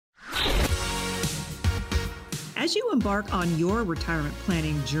As you embark on your retirement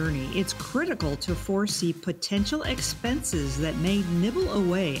planning journey, it's critical to foresee potential expenses that may nibble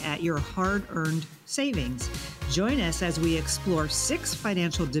away at your hard-earned savings. Join us as we explore 6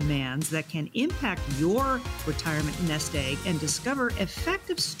 financial demands that can impact your retirement nest egg and discover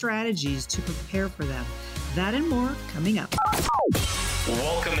effective strategies to prepare for them. That and more coming up.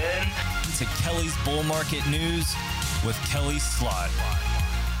 Welcome in to Kelly's Bull Market News with Kelly Slott.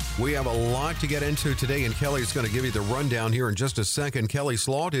 We have a lot to get into today, and Kelly's going to give you the rundown here in just a second. Kelly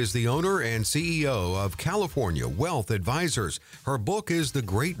Slott is the owner and CEO of California Wealth Advisors. Her book is The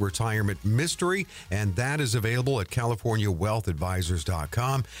Great Retirement Mystery, and that is available at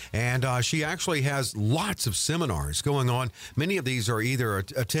CaliforniaWealthAdvisors.com. And she actually has lots of seminars going on. Many of these are either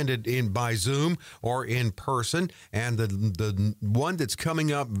attended by Zoom or in person. And the one that's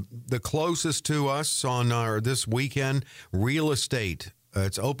coming up the closest to us on this weekend, real estate.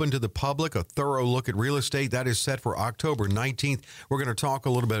 It's open to the public, a thorough look at real estate. That is set for October 19th. We're going to talk a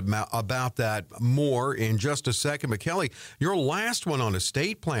little bit about that more in just a second. But Kelly, your last one on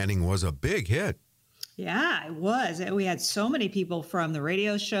estate planning was a big hit. Yeah, it was. We had so many people from the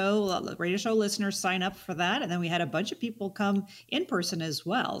radio show listeners sign up for that. And then we had a bunch of people come in person as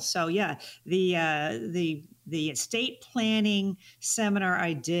well. So yeah, the estate planning seminar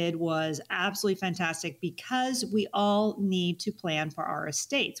I did was absolutely fantastic because we all need to plan for our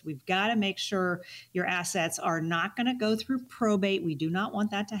estates. We've got to make sure your assets are not going to go through probate. We do not want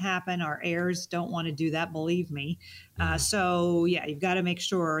that to happen. Our heirs don't want to do that, believe me. So yeah, you've got to make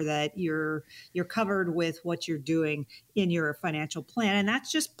sure that you're covered with what you're doing in your financial plan. And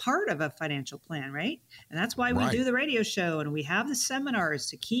that's just part of a financial plan, right? And that's why we do the radio show and we have the seminars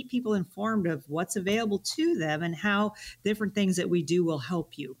to keep people informed of what's available to them and how different things that we do will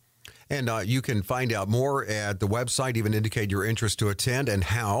help you. And you can find out more at the website, even indicate your interest to attend and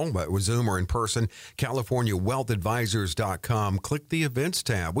how, with Zoom or in person, CaliforniaWealthAdvisors.com. Click the events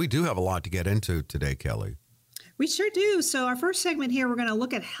tab. We do have a lot to get into today, Kelly. We sure do. So our first segment here, we're going to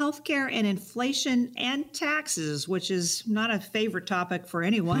look at healthcare and inflation and taxes, which is not a favorite topic for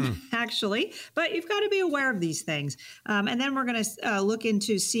anyone, actually, but you've got to be aware of these things. And then we're going to look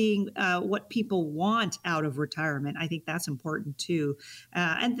into seeing what people want out of retirement. I think that's important too.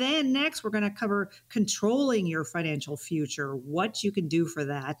 And then next, we're going to cover controlling your financial future, what you can do for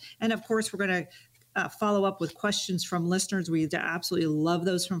that. And of course, we're going to follow up with questions from listeners. We absolutely love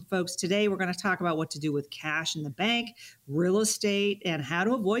those from folks. Today, we're going to talk about what to do with cash in the bank, real estate, and how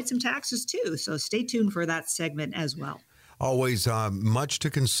to avoid some taxes too. So stay tuned for that segment as well. Always much to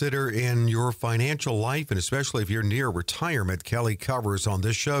consider in your financial life, and especially if you're near retirement, Kelly covers on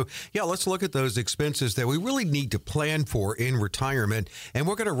this show. Yeah, let's look at those expenses that we really need to plan for in retirement. And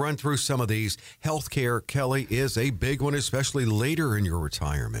we're going to run through some of these. Healthcare, Kelly, is a big one, especially later in your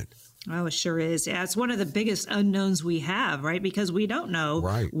retirement. Oh, it sure is. Yeah, it's one of the biggest unknowns we have, right? Because we don't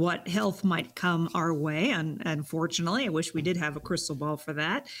know what health might come our way. And unfortunately, I wish we did have a crystal ball for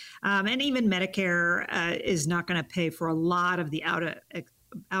that. And even Medicare is not going to pay for a lot of the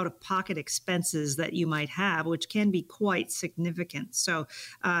out-of-pocket expenses that you might have, which can be quite significant. So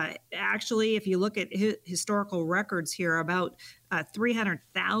actually, if you look at historical records here, about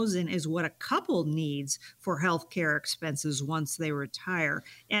 $300,000 is what a couple needs for healthcare expenses once they retire.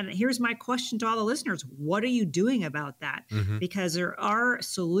 And here's my question to all the listeners. What are you doing about that? Because there are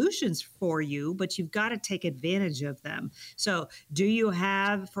solutions for you, but you've got to take advantage of them. So do you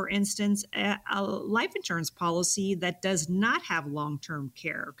have, for instance, a life insurance policy that does not have long-term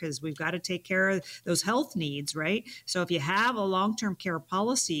care? Because we've got to take care of those health needs, right? So if you have a long-term care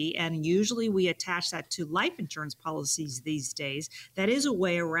policy, and usually we attach that to life insurance policies these days, that is a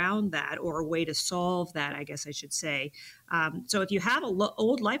way around that, or a way to solve that, I guess I should say. So if you have an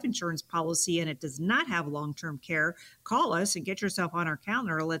old life insurance policy and it does not have long-term care, call us and get yourself on our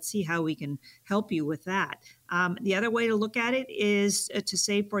calendar. Let's see how we can help you with that. The other way to look at it is to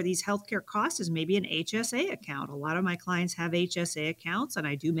save for these healthcare costs is maybe an HSA account. A lot of my clients have HSA accounts, and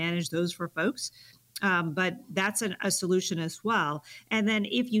I do manage those for folks. But that's a solution as well. And then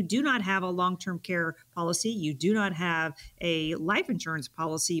if you do not have a long-term care policy, you do not have a life insurance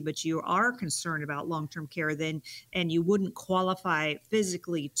policy, but you are concerned about long-term care, then, and you wouldn't qualify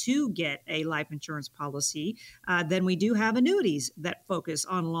physically to get a life insurance policy, then we do have annuities that focus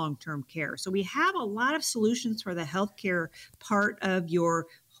on long-term care. So we have a lot of solutions for the healthcare part of your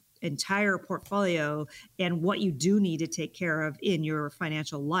entire portfolio and what you do need to take care of in your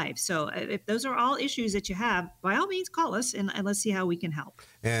financial life. So if those are all issues that you have, by all means, call us and let's see how we can help.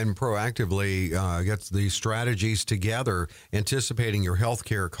 And proactively get the strategies together, anticipating your health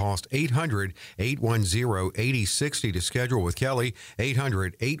care cost. 800-810-8060 to schedule with Kelly.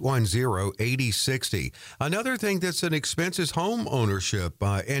 800-810-8060. Another thing that's an expense is home ownership.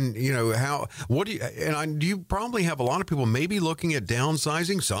 And you probably have a lot of people maybe looking at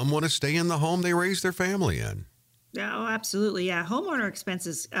downsizing. Some want to stay in the home they raise their family in. Oh, absolutely. Yeah. Homeowner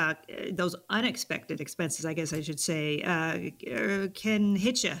expenses, those unexpected expenses, I guess I should say, can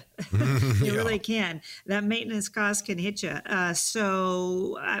hit you. They really can. That maintenance cost can hit you.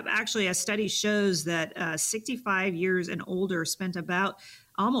 So actually, a study shows that 65 years and older spent about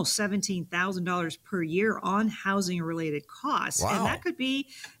almost $17,000 per year on housing related costs. Wow. And that could be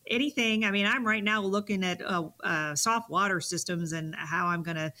anything. I mean, I'm right now looking at soft water systems and how I'm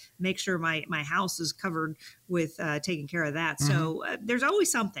going to make sure my house is covered with taking care of that. Mm-hmm. So there's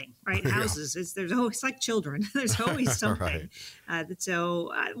always something, right? Houses, there's always like children. There's always something. Right.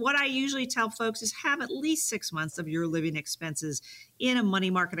 So what I usually tell folks is have at least 6 months of your living expenses in a money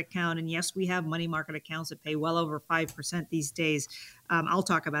market account. And yes, we have money market accounts that pay well over 5% these days. I'll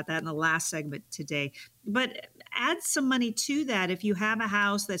talk about that in the last segment today. But add some money to that if you have a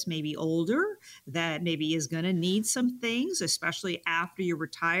house that's maybe older, that maybe is going to need some things, especially after you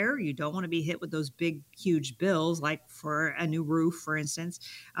retire. You don't want to be hit with those big, huge bills, like for a new roof, for instance.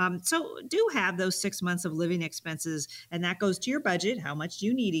 So do have those 6 months of living expenses, and that goes to your budget, how much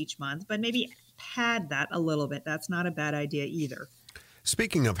you need each month, but maybe pad that a little bit. That's not a bad idea either.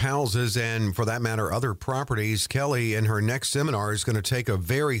 Speaking of houses and, for that matter, other properties, Kelly in her next seminar is going to take a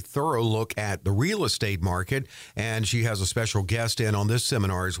very thorough look at the real estate market, and she has a special guest in on this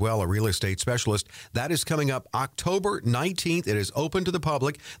seminar as well, a real estate specialist. That is coming up October 19th. It is open to the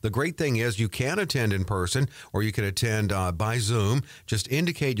public. The great thing is you can attend in person or you can attend by Zoom. Just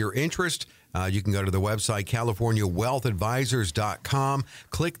indicate your interest. You can go to the website, CaliforniaWealthAdvisors.com.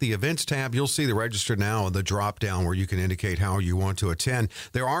 Click the events tab. You'll see the register now and the drop down where you can indicate how you want to attend.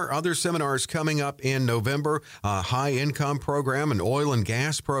 There are other seminars coming up in November, high income program, an oil and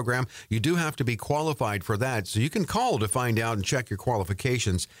gas program. You do have to be qualified for that. So you can call to find out and check your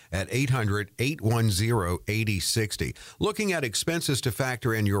qualifications at 800-810-8060. Looking at expenses to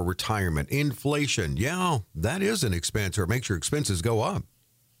factor in your retirement. Inflation. Yeah, that is an expense, or it makes your expenses go up.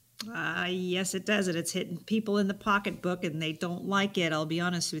 Yes, it does. And it's hitting people in the pocketbook and they don't like it. I'll be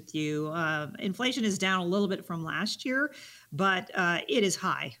honest with you. Inflation is down a little bit from last year, but it is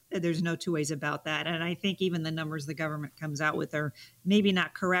high. There's no two ways about that. And I think even the numbers the government comes out with are maybe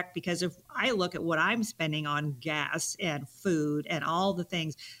not correct, because if I look at what I'm spending on gas and food and all the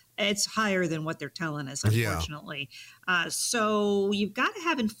things, it's higher than what they're telling us, unfortunately. Yeah. So you've got to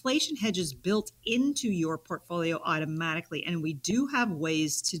have inflation hedges built into your portfolio automatically. And we do have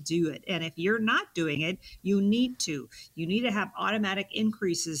ways to do it. And if you're not doing it, you need to. You need to have automatic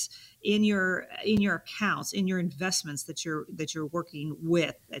increases in your accounts, in your investments that you're working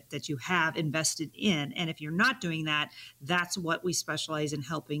with, that you have invested in. And if you're not doing that, that's what we specialize in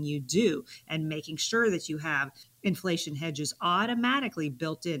helping you do, and making sure that you have inflation hedges automatically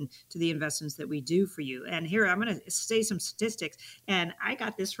built in to the investments that we do for you. And here, I'm going to say some statistics. And I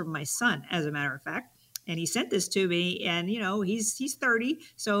got this from my son, as a matter of fact. And he sent this to me, and, you know, he's 30,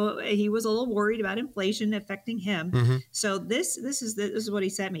 so he was a little worried about inflation affecting him. Mm-hmm. So this is what he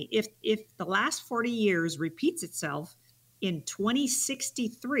sent me. If the last 40 years repeats itself, in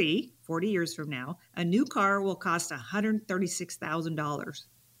 2063, 40 years from now, a new car will cost $136,000.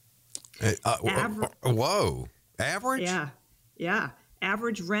 Whoa. Average? Yeah.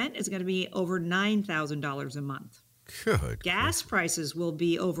 Average rent is going to be over $9,000 a month. Good. Gas prices will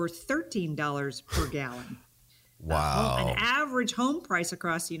be over $13 per gallon. Wow. An average home price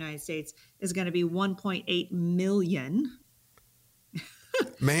across the United States is going to be $1.8 million.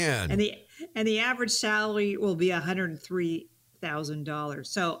 Man. and the average salary will be $103,000.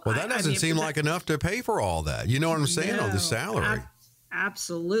 So that doesn't seem like enough to pay for all that. You know what I'm saying? On the salary.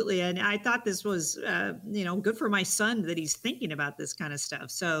 Absolutely. And I thought this was, good for my son that he's thinking about this kind of stuff.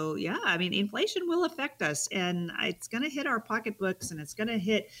 So, yeah, I mean, inflation will affect us, and it's going to hit our pocketbooks, and it's going to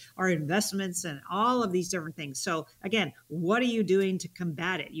hit our investments and all of these different things. So, again, what are you doing to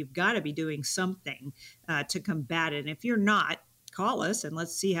combat it? You've got to be doing something to combat it. And if you're not, call us and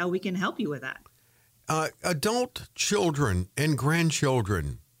let's see how we can help you with that. Adult children and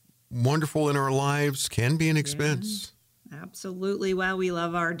grandchildren, wonderful in our lives, can be an expense. Absolutely. Well, we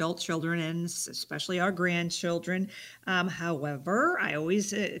love our adult children and especially our grandchildren. However, I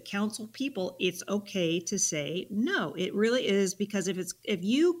always counsel people it's okay to say no. It really is, because if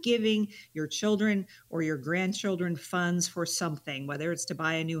you giving your children or your grandchildren funds for something, whether it's to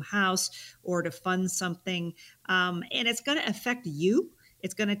buy a new house or to fund something, and it's going to affect you.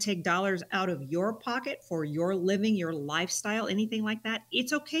 It's going to take dollars out of your pocket for your living, your lifestyle, anything like that.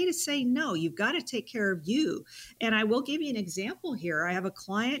 It's okay to say no. You've got to take care of you. And I will give you an example here. I have a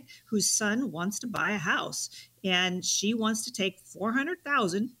client whose son wants to buy a house, and she wants to take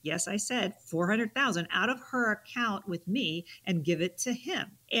 $400,000. Yes, I said $400,000 out of her account with me and give it to him.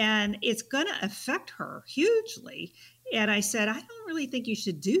 And it's going to affect her hugely. And I said, I don't really think you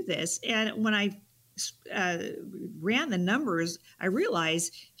should do this. And when I ran the numbers, I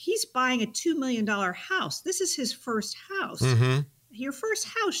realized he's buying a $2 million house. This is his first house. Mm-hmm. Your first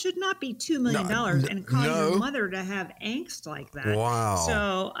house should not be $2 million and cause your mother to have angst like that. Wow.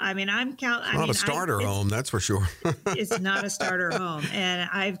 So, I mean, it's not a starter home, that's for sure. It's not a starter home. And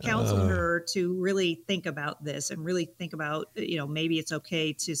I've counseled her to really think about this and really think about, maybe it's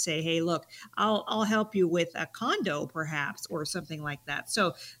okay to say, hey, look, I'll help you with a condo perhaps, or something like that.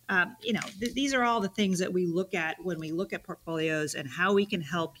 So, these are all the things that we look at when we look at portfolios and how we can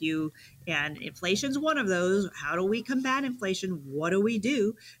help you. And inflation's one of those. How do we combat inflation? What do we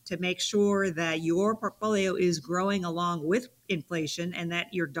do to make sure that your portfolio is growing along with inflation and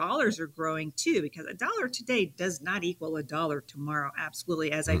that your dollars are growing too? Because a dollar today does not equal a dollar tomorrow.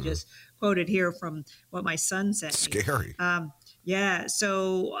 Absolutely. As I just quoted here from what my son sent me. Scary. Yeah.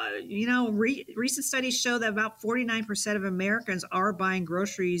 So, recent studies show that about 49% of Americans are buying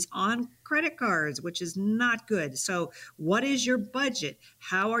groceries on credit cards, which is not good. So what is your budget?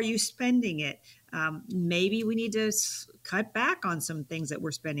 How are you spending it? Maybe we need to cut back on some things that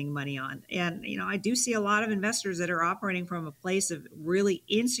we're spending money on. And, I do see a lot of investors that are operating from a place of really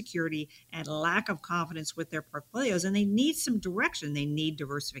insecurity and lack of confidence with their portfolios, and they need some direction. They need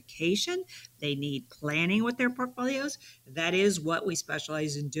diversification. They need planning with their portfolios. That is what we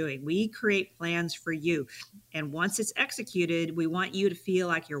specialize in doing. We create plans for you. And once it's executed, we want you to feel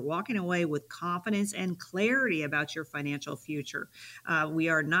like you're walking away with confidence and clarity about your financial future. We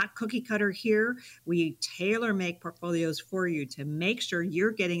are not cookie cutter here. We tailor make portfolios for you to make sure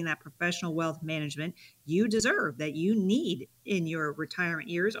you're getting that professional wealth management you deserve, that you need in your retirement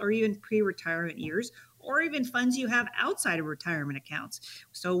years or even pre-retirement years, or even funds you have outside of retirement accounts.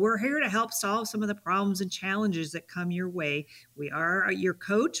 So we're here to help solve some of the problems and challenges that come your way. We are your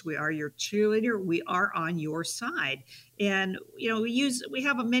coach. We are your cheerleader. We are on your side. And, we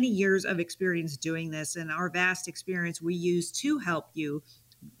have many years of experience doing this, and our vast experience we use to help you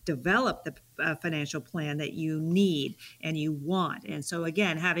develop the financial plan that you need and you want. And so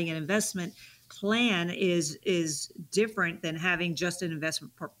again, having an investment plan is different than having just an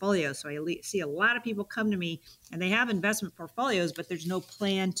investment portfolio. So I see a lot of people come to me and they have investment portfolios, but there's no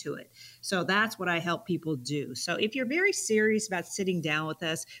plan to it. So that's what I help people do. So if you're very serious about sitting down with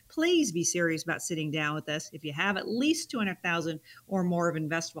us, please be serious about sitting down with us. If you have at least $200,000 or more of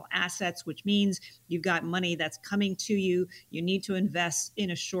investable assets, which means you've got money that's coming to you, you need to invest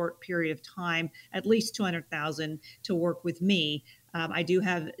in a short period of time, at least $200,000 to work with me. I do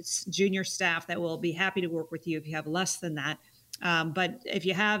have junior staff that will be happy to work with you if you have less than that. But if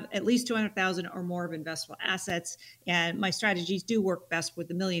you have at least $200,000 or more of investable assets, and my strategies do work best with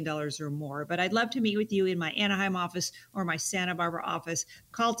 $1 million or more. But I'd love to meet with you in my Anaheim office or my Santa Barbara office.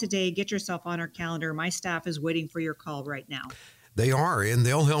 Call today, get yourself on our calendar. My staff is waiting for your call right now. They are, and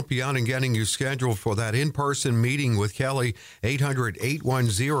they'll help you out in getting you scheduled for that in-person meeting with Kelly.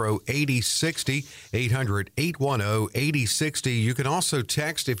 800-810-8060, 800-810-8060. You can also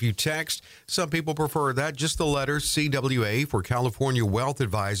text. If you text, some people prefer that, just the letter CWA for California Wealth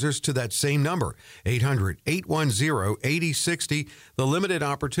Advisors to that same number, 800-810-8060. The limited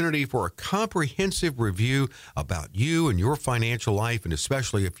opportunity for a comprehensive review about you and your financial life, and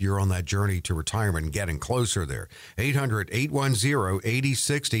especially if you're on that journey to retirement and getting closer there. 800-810-8060.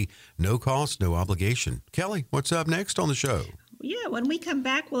 No cost, no obligation. Kelly, what's up next on the show? Yeah, when we come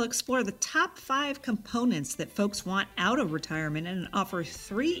back, we'll explore the top 5 components that folks want out of retirement and offer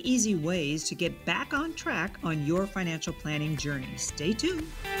 3 easy ways to get back on track on your financial planning journey. Stay tuned.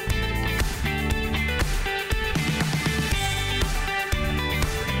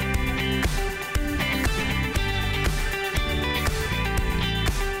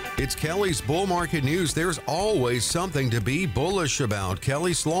 It's It's Kelly's Bull Market News. There's always something to be bullish about.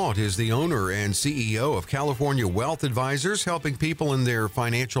 Kelly Slaught is the owner and CEO of California Wealth Advisors, helping people in their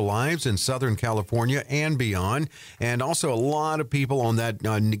financial lives in Southern California and beyond, and also a lot of people on that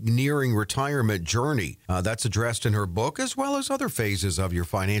nearing retirement journey. That's addressed in her book, as well as other phases of your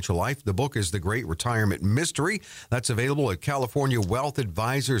financial life. The book is The Great Retirement Mystery. That's available at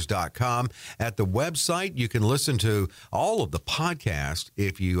CaliforniaWealthAdvisors.com. At the website, you can listen to all of the podcasts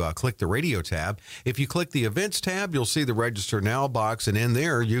if you click the radio tab. If you click the events tab, you'll see the register now box, and in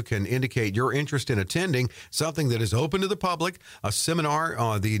there you can indicate your interest in attending something that is open to the public, a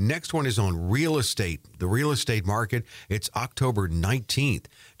seminar. The next one is on real estate, the real estate market. It's October 19th.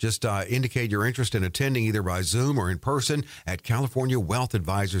 Just indicate your interest in attending either by Zoom or in person at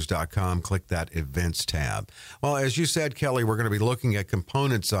CaliforniaWealthAdvisors.com. Click that events tab. Well, as you said, Kelly, we're going to be looking at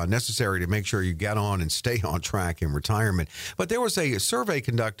components necessary to make sure you get on and stay on track in retirement. But there was a survey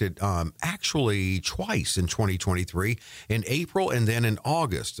conducted actually twice in 2023, in April and then in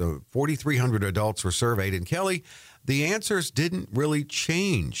August. So 4,300 adults were surveyed. And Kelly, the answers didn't really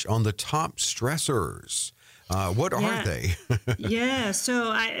change on the top stressors. What are they?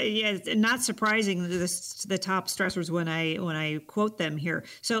 So not surprising, the top stressors when I quote them here.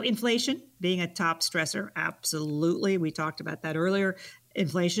 So inflation being a top stressor, absolutely. We talked about that earlier.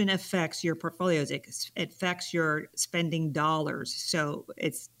 Inflation affects your portfolios. It affects your spending dollars. So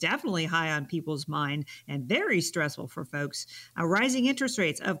it's definitely high on people's mind and very stressful for folks. Rising interest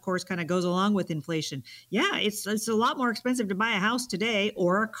rates, of course, kind of goes along with inflation. Yeah, it's a lot more expensive to buy a house today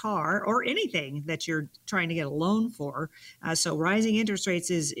or a car or anything that you're trying to get a loan for. So rising interest rates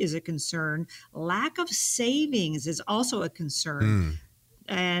is a concern. Lack of savings is also a concern.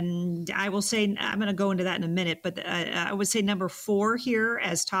 And I will say, I'm going to go into that in a minute, but I would say number 4 here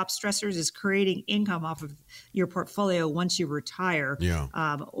as top stressors is creating income off of your portfolio once you retire.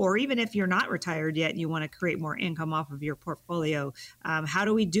 Or even if you're not retired yet, you want to create more income off of your portfolio. How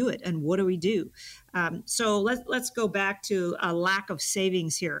do we do it? And what do we do? So let's go back to a lack of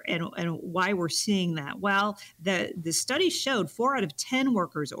savings here and why we're seeing that. Well, the study showed 4 out of 10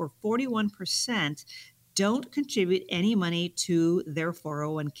 workers, or 41%, don't contribute any money to their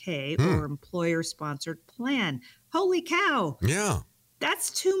 401k or employer-sponsored plan. Holy cow. Yeah. That's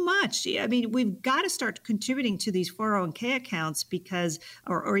too much. I mean, we've got to start contributing to these 401k accounts because,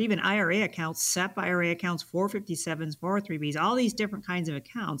 or even IRA accounts, SEP IRA accounts, 457s, 403bs, all these different kinds of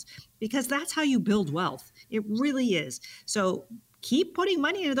accounts, because that's how you build wealth. It really is. So keep putting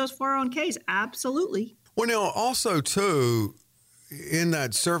money into those 401ks. Absolutely. Well, now, also, too, in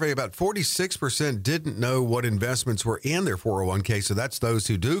that survey, about 46% didn't know what investments were in their 401k. So that's those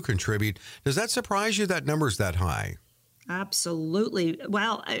who do contribute. Does that surprise you that number's that high? Absolutely.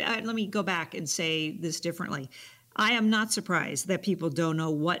 Well, let me go back and say this differently. I am not surprised that people don't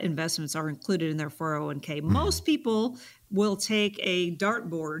know what investments are included in their 401k. Most people will take a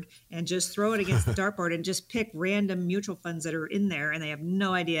dartboard and just throw it against the dartboard and just pick random mutual funds that are in there, and they have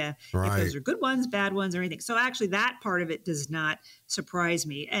no idea if those are good ones, bad ones, or anything. So actually that part of it does not surprise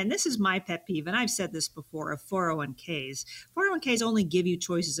me. And this is my pet peeve, and I've said this before, of 401ks. 401ks only give you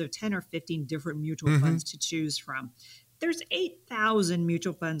choices of 10 or 15 different mutual funds to choose from. There's 8,000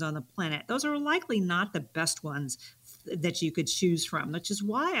 mutual funds on the planet. Those are likely not the best ones that you could choose from, which is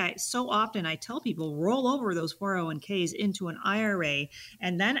why so often I tell people roll over those 401ks into an IRA,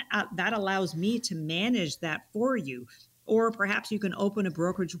 and then that allows me to manage that for you. Or perhaps you can open a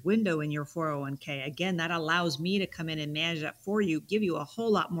brokerage window in your 401k. Again, that allows me to come in and manage that for you, give you a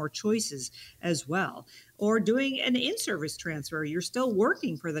whole lot more choices as well. Or doing an in-service transfer. You're still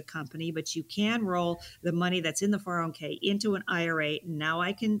working for the company, but you can roll the money that's in the 401k into an IRA. Now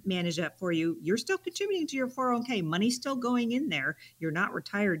I can manage that for you. You're still contributing to your 401k. Money's still going in there. You're not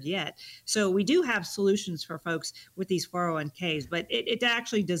retired yet. So we do have solutions for folks with these 401ks, but it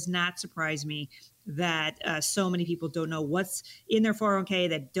actually does not surprise me that so many people don't know what's in their 401k,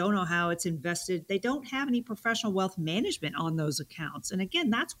 that don't know how it's invested. They don't have any professional wealth management on those accounts. And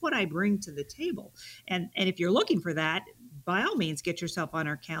again, that's what I bring to the table. And if you're looking for that, by all means, get yourself on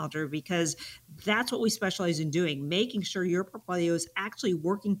our calendar, because that's what we specialize in doing, making sure your portfolio is actually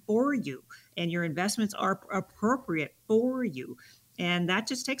working for you and your investments are appropriate for you. And that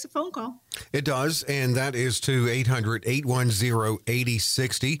just takes a phone call. It does. And that is to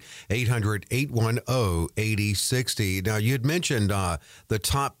 800-810-8060, 800-810-8060. Now, you had mentioned the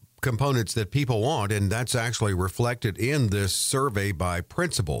top components that people want, and that's actually reflected in this survey by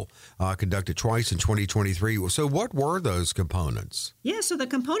Principal, conducted twice in 2023. So what were those components? Yeah, so the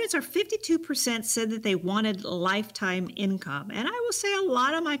components are 52% said that they wanted lifetime income. And I will say a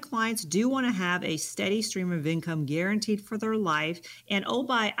lot of my clients do want to have a steady stream of income guaranteed for their life. And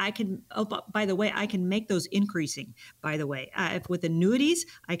by the way, I can make those increasing, by the way. If with annuities,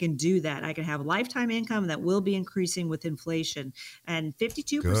 I can do that. I can have lifetime income that will be increasing with inflation. And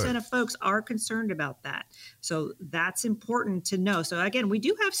 52% of folks are concerned about that. So that's important to know. So again, we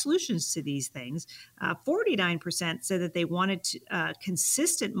do have solutions to these things. 49% said that they wanted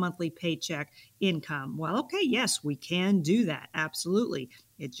consistent monthly paycheck income. Well, okay, yes, we can do that. Absolutely.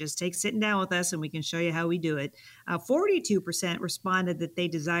 It just takes sitting down with us and we can show you how we do it. 42% responded that they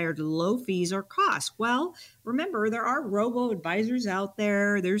desired low fees or costs. Well, remember, there are robo-advisors out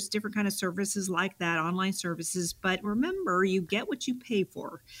there. There's different kind of services like that, online services. But remember, you get what you pay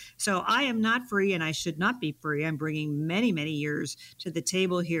for. So I am not free and I should not be free. I'm bringing many, many years to the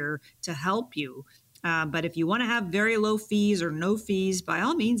table here to help you. But if you want to have very low fees or no fees, by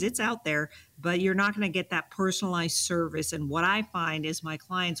all means, it's out there, but you're not going to get that personalized service. And what I find is my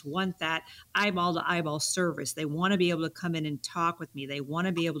clients want that eyeball to eyeball service. They want to be able to come in and talk with me. They want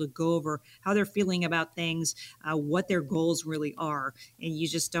to be able to go over how they're feeling about things, what their goals really are. And you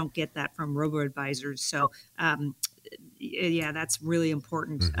just don't get that from robo-advisors. So, yeah, that's really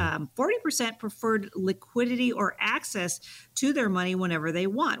important. 40% preferred liquidity or access to their money whenever they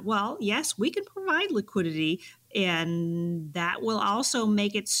want. Well, yes, we can provide liquidity, and that will also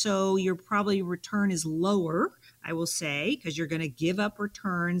make it so your probably return is lower, I will say, because you're going to give up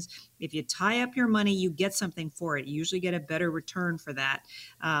returns. If you tie up your money, you get something for it. You usually get a better return for that.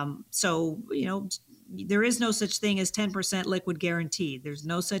 So, you know, there is no such thing as 10% liquid guaranteed. There's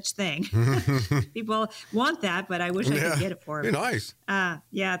no such thing. People want that, but I wish I could get it for them. Nice.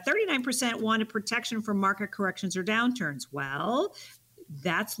 39% wanted protection from market corrections or downturns. Well,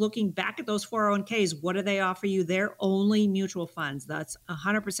 that's looking back at those 401ks. What do they offer you? They're only mutual funds. That's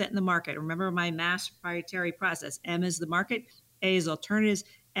 100% in the market. Remember my mass proprietary process. M is the market, A is alternatives,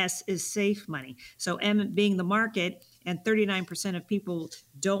 S is safe money. So M being the market, and 39% of people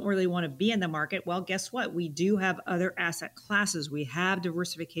don't really want to be in the market. Well, guess what? We do have other asset classes. We have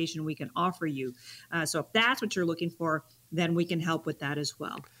diversification we can offer you. So if that's what you're looking for, then we can help with that as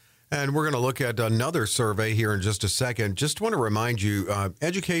well. And we're going to look at another survey here in just a second. Just want to remind you,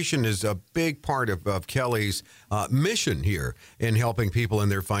 education is a big part of Kelly's mission here in helping people in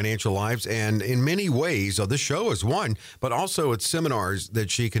their financial lives. And in many ways, this show is one, but also it's seminars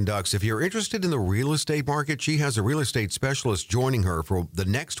that she conducts. If you're interested in the real estate market, she has a real estate specialist joining her for the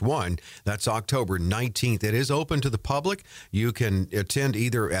next one. That's October 19th. It is open to the public. You can attend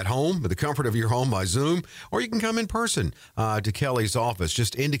either at home, with the comfort of your home by Zoom, or you can come in person to Kelly's office.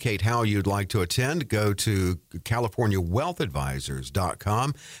 Just indicate how you'd like to attend. Go to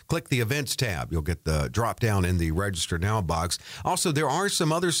CaliforniaWealthAdvisors.com. Click the events tab. You'll get the drop down in the register now box. Also, there are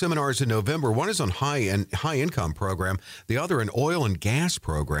some other seminars in November. One is on high income program. The other an oil and gas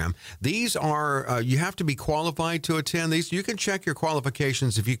program. These are, you have to be qualified to attend these. You can check your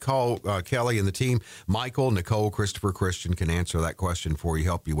qualifications if you call Kelly and the team. Michael, Nicole, Christopher, Christian can answer that question for you,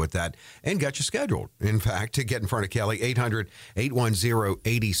 help you with that, and get you scheduled. In fact, to get in front of Kelly,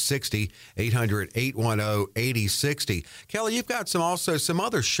 800-810-8060. 800-810-8060. Kelly, you've got some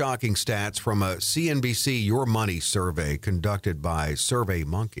other shocking stats from a CNBC Your Money survey conducted by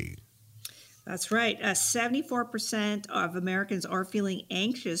SurveyMonkey. That's right. 74% of Americans are feeling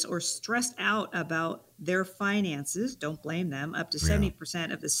anxious or stressed out about their finances. Don't blame them. Up to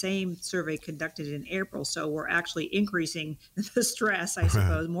 70% of the same survey conducted in April. So we're actually increasing the stress, I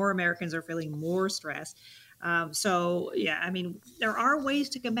suppose. More Americans are feeling more stress. So, yeah, I mean, there are ways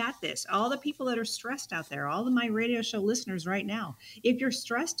to combat this. All the people that are stressed out there, all of my radio show listeners right now, if you're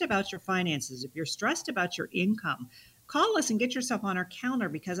stressed about your finances, if you're stressed about your income, call us and get yourself on our calendar,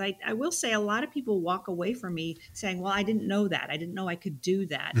 because I will say a lot of people walk away from me saying, well, I didn't know that. I didn't know I could do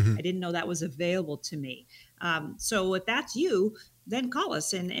that. I didn't know that was available to me. So if that's you, then call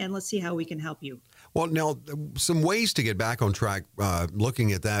us and let's see how we can help you. Well, now, some ways to get back on track,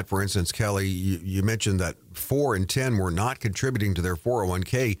 looking at that, for instance, Kelly, you mentioned that 4 in 10 were not contributing to their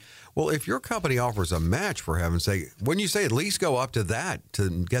 401k. Well, if your company offers a match, for heaven's sake, wouldn't you say at least go up to that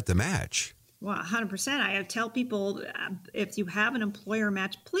to get the match? Well, 100%. I tell people, if you have an employer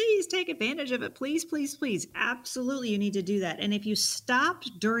match, please take advantage of it. Please, please, please. Absolutely, you need to do that. And if you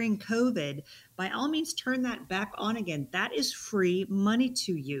stopped during COVID, by all means, turn that back on again. That is free money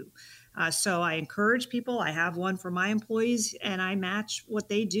to you. So I encourage people. I have one for my employees and I match what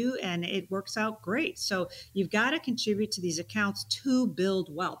they do and it works out great. So you've got to contribute to these accounts to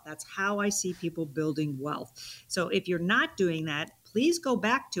build wealth. That's how I see people building wealth. So if you're not doing that, please go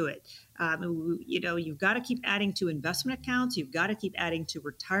back to it. You've got to keep adding to investment accounts. You've got to keep adding to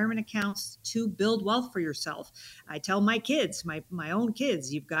retirement accounts to build wealth for yourself. I tell my kids, my own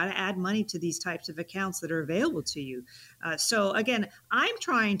kids, you've got to add money to these types of accounts that are available to you. So again, I'm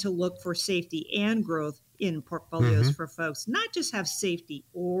trying to look for safety and growth in portfolios for folks, not just have safety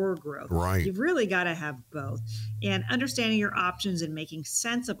or growth. Right. You've really got to have both. And understanding your options and making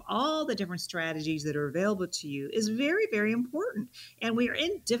sense of all the different strategies that are available to you is very, very important. And we are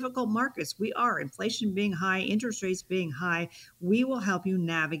in difficult markets. We are. Inflation being high, interest rates being high. We will help you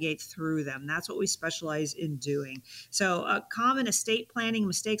navigate through them. That's what we specialize in doing. So common estate planning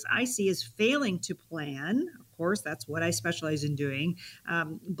mistakes I see is failing to plan. Of course, that's what I specialize in doing.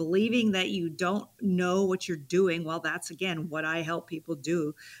 Believing that you don't know what you're doing. Well, that's, again, what I help people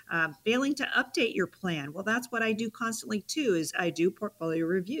do. Failing to update your plan. Well, that's what I do constantly, too, is I do portfolio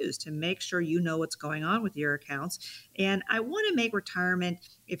reviews to make sure you know what's going on with your accounts. And I want to make retirement,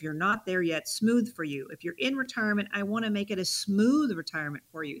 if you're not there yet, smooth for you. If you're in retirement, I want to make it a smooth retirement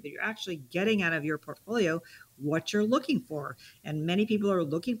for you, that you're actually getting out of your portfolio what you're looking for. And many people are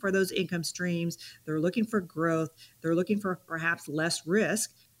looking for those income streams. They're looking for growth. They're looking for perhaps less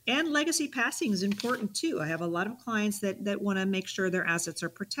risk. And legacy passing is important too. I have a lot of clients that want to make sure their assets are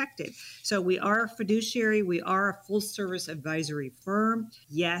protected. So we are a fiduciary. We are a full service advisory firm.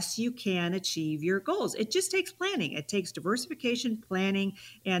 Yes, you can achieve your goals. It just takes planning. It takes diversification, planning,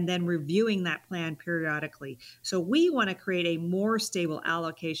 and then reviewing that plan periodically. So we want to create a more stable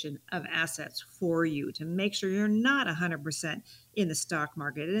allocation of assets for you to make sure you're not 100% in the stock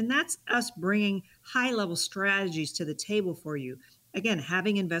market. And that's us bringing high-level strategies to the table for you. Again,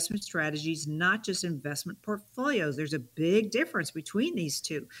 having investment strategies, not just investment portfolios. There's a big difference between these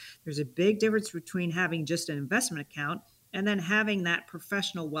two. There's a big difference between having just an investment account and then having that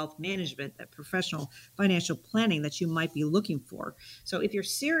professional wealth management, that professional financial planning that you might be looking for. So if you're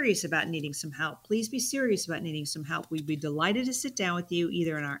serious about needing some help, please be serious about needing some help. We'd be delighted to sit down with you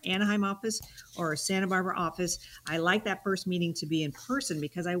either in our Anaheim office or our Santa Barbara office. I like that first meeting to be in person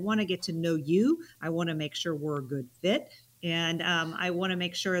because I want to get to know you. I want to make sure we're a good fit. And I want to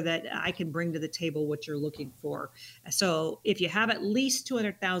make sure that I can bring to the table what you're looking for. So if you have at least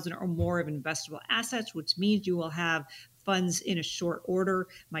 $200,000 or more of investable assets, which means you will have funds in a short order,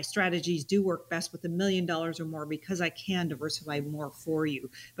 my strategies do work best with $1 million or more because I can diversify more for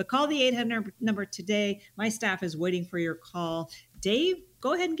you. But call the 800 number today. My staff is waiting for your call. Dave,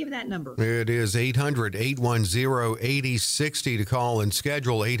 go ahead and give that number. It is 800-810-8060 to call and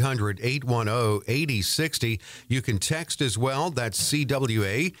schedule, 800-810-8060. You can text as well. That's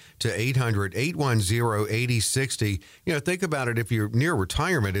CWA to 800-810-8060. You know, think about it. If you're near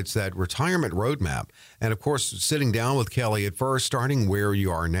retirement, it's that retirement roadmap. And, of course, sitting down with Kelly at first, starting where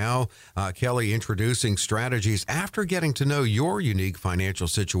you are now, Kelly introducing strategies after getting to know your unique financial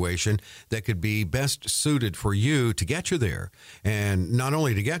situation that could be best suited for you to get you there. And not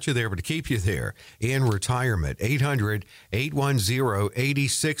only to get you there, but to keep you there in retirement.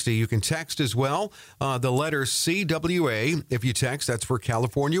 800-810-8060. You can text as well. The letter CWA. If you text, that's for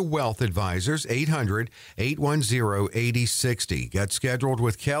California Wealth Advisors. 800-810-8060. Get scheduled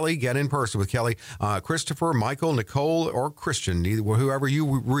with Kelly. Get in person with Kelly. Christopher, Michael, Nicole, or Christian, whoever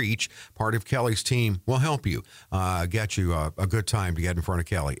you reach, part of Kelly's team will help you get you a good time to get in front of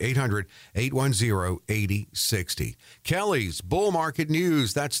Kelly. 800-810-8060. Kelly's Bull Market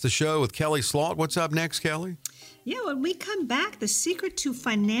News. That's the show with Kelly Slaught. What's up next, Kelly? Yeah, when we come back, the secret to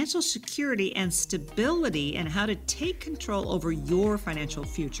financial security and stability and how to take control over your financial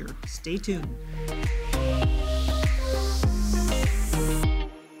future. Stay tuned.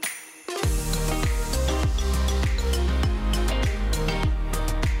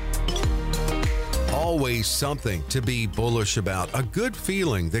 Always something to be bullish about. A good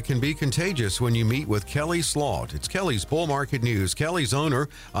feeling that can be contagious when you meet with Kelly Slaught. It's Kelly's Bull Market News. Kelly's owner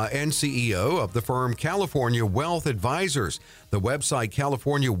and CEO of the firm California Wealth Advisors. The website,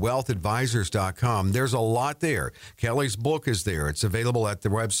 CaliforniaWealthAdvisors.com. There's a lot there. Kelly's book is there. It's available at the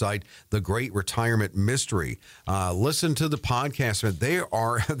website, The Great Retirement Mystery. Listen to the podcast.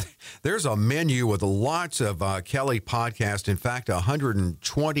 There's a menu with lots of Kelly podcasts. In fact,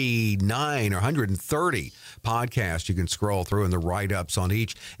 129 or 130 free podcast you can scroll through and the write-ups on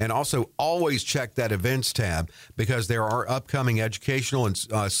each. And also always check that events tab because there are upcoming educational and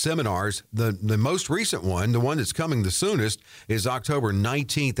seminars. The most recent one, the one that's coming the soonest, is October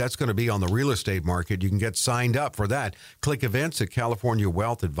 19th. That's going to be on the real estate market. You can get signed up for that. Click events at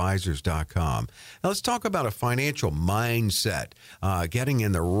CaliforniaWealthAdvisors.com. Now let's talk about a financial mindset, getting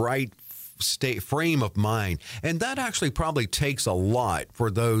in the right frame of mind. And that actually probably takes a lot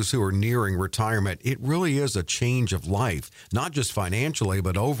for those who are nearing retirement. It really is a change of life, not just financially,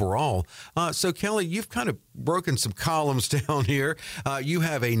 but overall. So Kelly, you've kind of broken some columns down here. You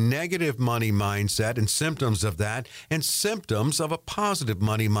have a negative money mindset and symptoms of that, and symptoms of a positive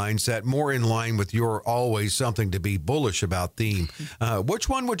money mindset, more in line with your always something to be bullish about theme. Which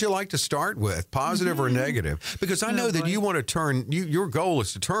one would you like to start with, positive or negative? Because I know that you want to turn, your goal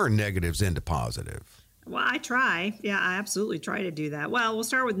is to turn negatives into positive. Well, I try. Yeah, I absolutely try to do that. Well, we'll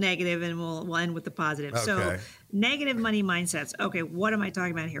start with negative and we'll end with the positive. Okay. So negative money mindsets. Okay, what am I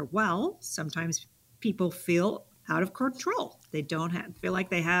talking about here? Well, sometimes people feel out of control. They don't feel like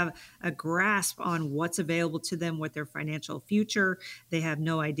they have a grasp on what's available to them with their financial future. They have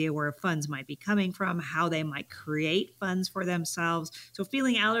no idea where funds might be coming from, how they might create funds for themselves. So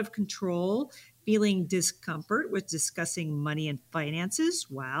feeling out of control, feeling discomfort with discussing money and finances.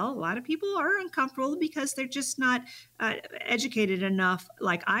 Well, a lot of people are uncomfortable because they're just not educated enough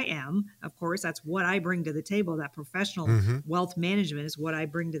like I am. Of course, that's what I bring to the table. That professional wealth management is what I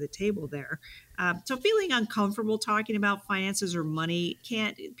bring to the table there. So feeling uncomfortable talking about finances or money,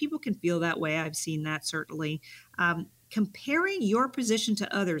 people can feel that way. I've seen that certainly. Comparing your position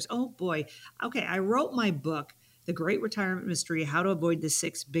to others. Oh boy. Okay, I wrote my book, The Great Retirement Mystery, How to Avoid the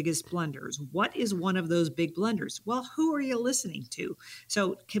 6 Biggest Blunders. What is one of those big blunders? Well, who are you listening to?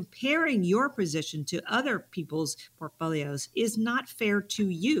 So comparing your position to other people's portfolios is not fair to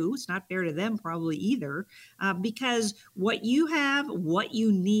you. It's not fair to them probably either, because what you have, what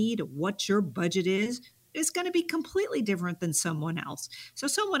you need, what your budget is going to be completely different than someone else. So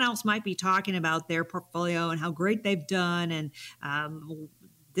someone else might be talking about their portfolio and how great they've done and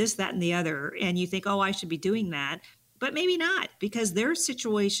this, that, and the other. And you think, oh, I should be doing that. But maybe not, because their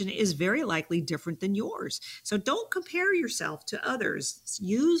situation is very likely different than yours. So don't compare yourself to others.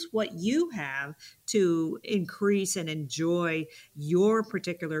 Use what you have to increase and enjoy your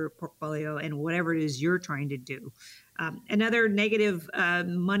particular portfolio and whatever it is you're trying to do. Another negative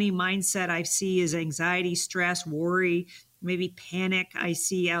money mindset I see is anxiety, stress, worry, maybe panic I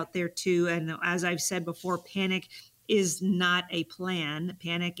see out there too. And as I've said before, panic is not a plan.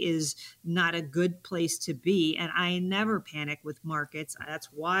 Panic is not a good place to be. And I never panic with markets. That's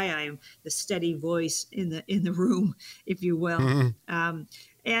why I'm the steady voice in the room, if you will. Mm-hmm.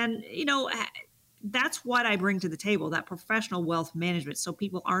 And, that's what I bring to the table, that professional wealth management. So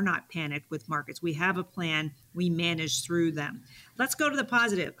people are not panicked with markets. We have a plan. We manage through them. Let's go to the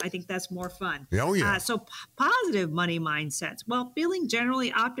positive. I think that's more fun. Oh, yeah. So positive money mindsets. Well, feeling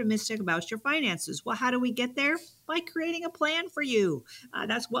generally optimistic about your finances. Well, how do we get there? By creating a plan for you.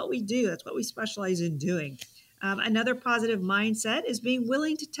 That's what we do. That's what we specialize in doing. Another positive mindset is being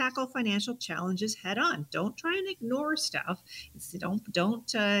willing to tackle financial challenges head on. Don't try and ignore stuff. Don't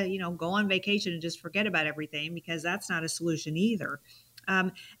go on vacation and just forget about everything, because that's not a solution either.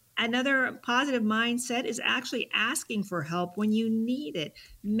 Another positive mindset is actually asking for help when you need it.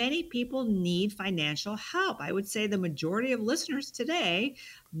 Many people need financial help. I would say the majority of listeners today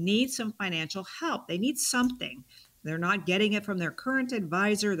need some financial help. They need something. They're not getting it from their current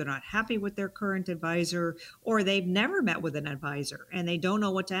advisor. They're not happy with their current advisor, or they've never met with an advisor and they don't know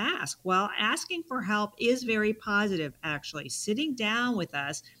what to ask. Well, asking for help is very positive, actually. Sitting down with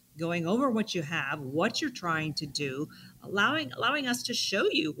us, going over what you have, what you're trying to do, allowing us to show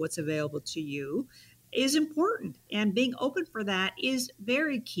you what's available to you is important. And being open for that is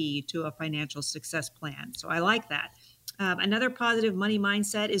very key to a financial success plan. So I like that. Another positive money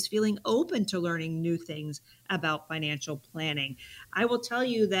mindset is feeling open to learning new things about financial planning. I will tell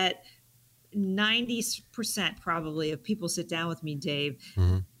you that 90% probably of people sit down with me, Dave,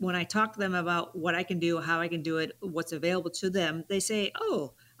 when I talk to them about what I can do, how I can do it, what's available to them, they say,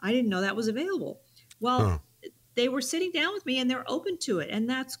 oh, I didn't know that was available. Well, they were sitting down with me and they're open to it. And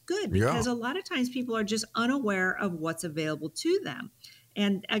that's good, because a lot of times people are just unaware of what's available to them.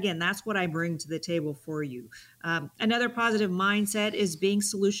 And again, that's what I bring to the table for you. Another positive mindset is being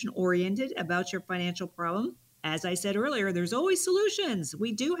solution-oriented about your financial problem. As I said earlier, there's always solutions.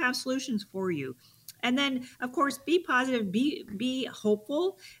 We do have solutions for you. And then, of course, be positive, be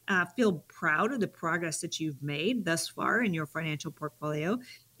hopeful, feel proud of the progress that you've made thus far in your financial portfolio.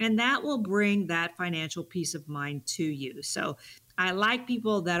 And that will bring that financial peace of mind to you. So I like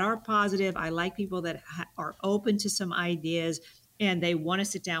people that are positive. I like people that are open to some ideas and they want to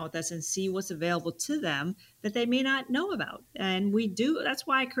sit down with us and see what's available to them that they may not know about. And we do. That's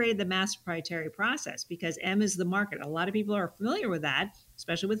why I created the master proprietary process, because M is the market. A lot of people are familiar with that,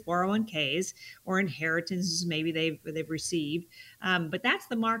 especially with 401ks or inheritances maybe they've received. But that's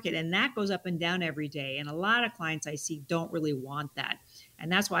the market, and that goes up and down every day. And a lot of clients I see don't really want that.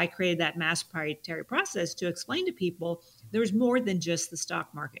 And that's why I created that master proprietary process to explain to people there's more than just the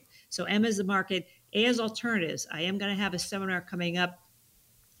stock market. So M is the market, A is alternatives. I am going to have a seminar coming up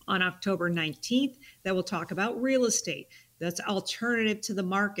on October 19th that will talk about real estate. That's alternative to the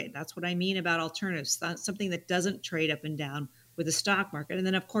market. That's what I mean about alternatives, something that doesn't trade up and down with the stock market. And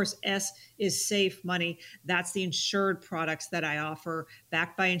then, of course, S is safe money. That's the insured products that I offer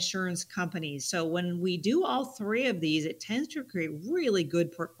backed by insurance companies. So when we do all three of these, it tends to create really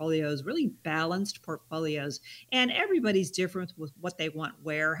good portfolios, really balanced portfolios. And everybody's different with what they want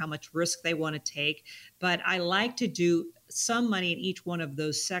where, how much risk they want to take. But I like to do some money in each one of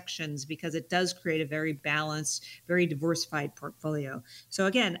those sections because it does create a very balanced, very diversified portfolio. So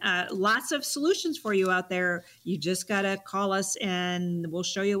again, lots of solutions for you out there. You just got to call us and we'll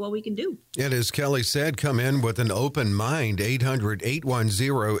show you what we can do. And as Kelly said, come in with an open mind.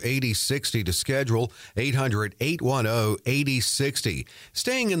 800-810-8060 to schedule, 800-810-8060.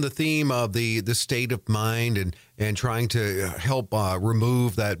 Staying in the theme of the state of mind and trying to help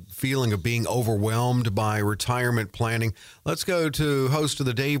remove that feeling of being overwhelmed by retirement planning, let's go to host of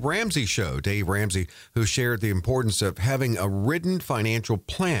the Dave Ramsey Show, Dave Ramsey, who shared the importance of having a written financial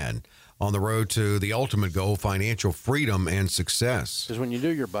plan on the road to the ultimate goal, financial freedom and success. Because when you do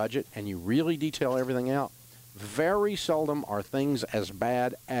your budget and you really detail everything out, very seldom are things as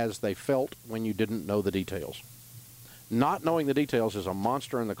bad as they felt when you didn't know the details. Not knowing the details is a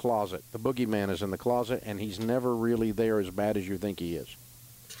monster in the closet. The boogeyman is in the closet, and he's never really there as bad as you think he is.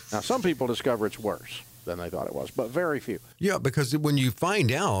 Now, some people discover it's worse than they thought it was, but very few. Yeah, because when you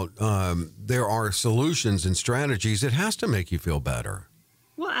find out there are solutions and strategies, it has to make you feel better.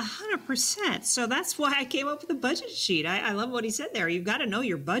 Well, 100%. So that's why I came up with a budget sheet. I love what he said there. You've got to know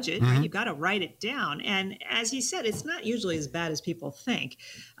your budget, right? You've got to write it down. And as he said, it's not usually as bad as people think,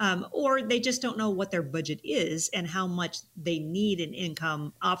 or they just don't know what their budget is and how much they need in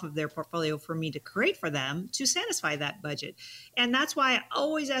income off of their portfolio for me to create for them to satisfy that budget. And that's why I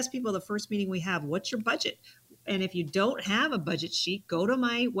always ask people the first meeting we have, what's your budget? And if you don't have a budget sheet, go to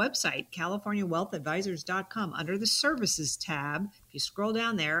my website, CaliforniaWealthAdvisors.com. Under the Services tab, if you scroll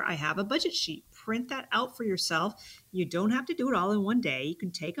down there, I have a budget sheet. Print that out for yourself. You don't have to do it all in one day. You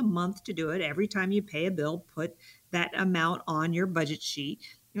can take a month to do it. Every time you pay a bill, put that amount on your budget sheet.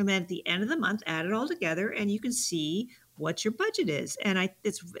 And then at the end of the month, add it all together, and you can see what your budget is. And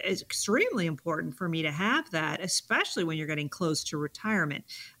it's extremely important for me to have that, especially when you're getting close to retirement,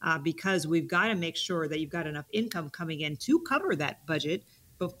 because we've got to make sure that you've got enough income coming in to cover that budget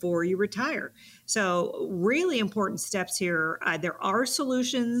before you retire. So really important steps here. There are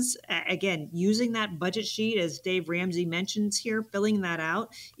solutions. Again, using that budget sheet, as Dave Ramsey mentions here, filling that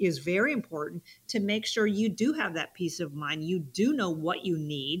out is very important to make sure you do have that peace of mind. You do know what you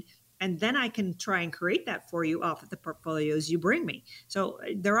need. And then I can try and create that for you off of the portfolios you bring me. So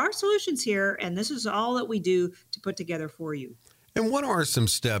there are solutions here, and this is all that we do to put together for you. And what are some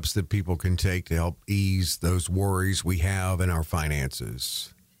steps that people can take to help ease those worries we have in our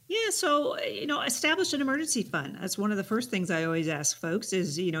finances? Yeah, so, establish an emergency fund. That's one of the first things I always ask folks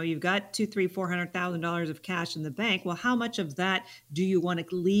is, you've got $200,000, $300,000, $400,000 of cash in the bank. Well, how much of that do you want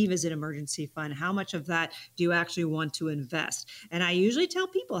to leave as an emergency fund? How much of that do you actually want to invest? And I usually tell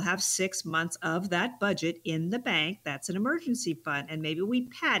people have 6 months of that budget in the bank. That's an emergency fund. And maybe we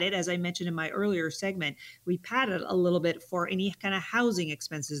pad it, as I mentioned in my earlier segment, we pad it a little bit for any kind of housing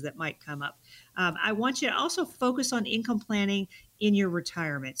expenses that might come up. I want you to also focus on income planning in your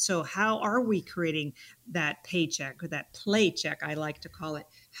retirement. So how are we creating that paycheck or that play check, I like to call it?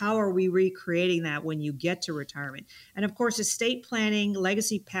 How are we recreating that when you get to retirement? And of course, estate planning,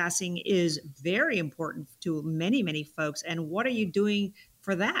 legacy passing is very important to many, many folks. And what are you doing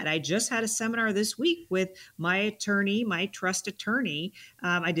for that? I just had a seminar this week with my attorney, my trust attorney.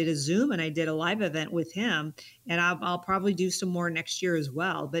 I did a Zoom and I did a live event with him, and I'll probably do some more next year as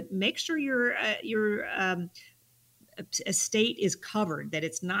well. But make sure your estate is covered, that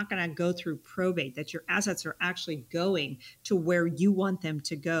it's not going to go through probate, that your assets are actually going to where you want them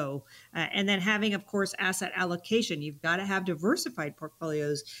to go. And then having, of course, asset allocation. You've got to have diversified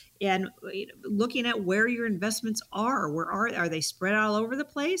portfolios and looking at where your investments are. Where are they spread all over the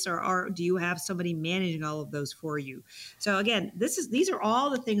place, or do you have somebody managing all of those for you? So again, these are all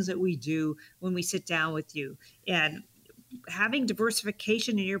the things that we do when we sit down with you. And having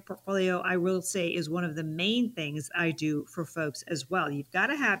diversification in your portfolio, I will say, is one of the main things I do for folks as well. You've got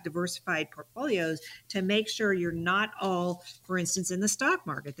to have diversified portfolios to make sure you're not all, for instance, in the stock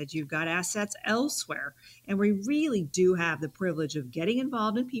market, that you've got assets elsewhere. And we really do have the privilege of getting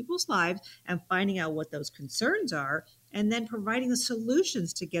involved in people's lives and finding out what those concerns are, and then providing the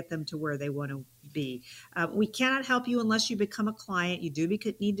solutions to get them to where they want to be. We cannot help you unless you become a client. You do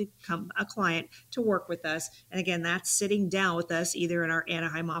need to become a client to work with us. And again, that's sitting down with us either in our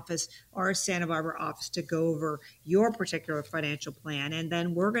Anaheim office or our Santa Barbara office to go over your particular financial plan. And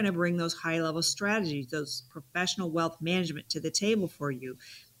then we're going to bring those high-level strategies, those professional wealth management to the table for you.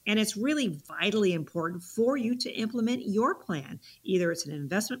 And it's really vitally important for you to implement your plan. Either it's an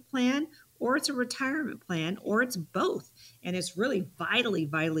investment plan, or it's a retirement plan, or it's both. And it's really vitally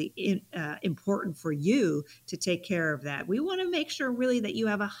important for you to take care of that. We want to make sure really that you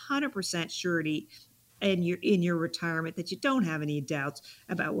have 100% surety in your retirement, that you don't have any doubts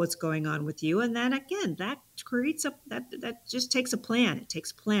about what's going on with you. And then again, that creates that just takes a plan. It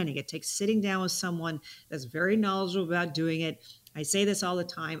takes planning. It takes sitting down with someone that's very knowledgeable about doing it. I say this all the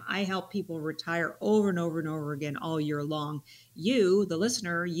time. I help people retire over and over and over again all year long. You, the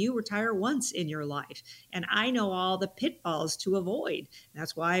listener, you retire once in your life. And I know all the pitfalls to avoid.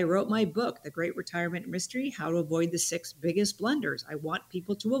 That's why I wrote my book, The Great Retirement Mystery, How to Avoid the 6 Biggest Blunders. I want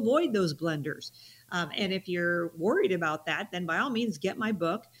people to avoid those blunders. And if you're worried about that, then by all means, get my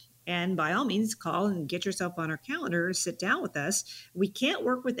book. And by all means, call and get yourself on our calendar, sit down with us. We can't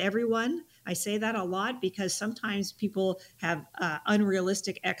work with everyone. I say that a lot because sometimes people have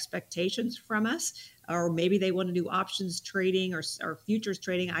unrealistic expectations from us, or maybe they want to do options trading or futures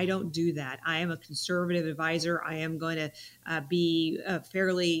trading. I don't do that. I am a conservative advisor. I am going to be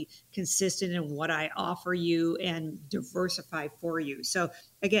fairly consistent in what I offer you and diversify for you. So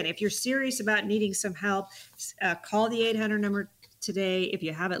again, if you're serious about needing some help, call the 800 number today. If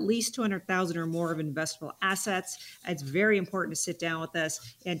you have at least 200,000 or more of investable assets, it's very important to sit down with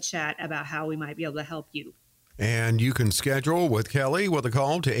us and chat about how we might be able to help you. And you can schedule with Kelly with a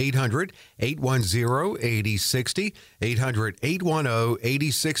call to 800-810-8060,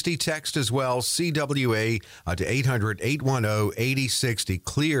 800-810-8060. Text as well, CWA, to 800-810-8060.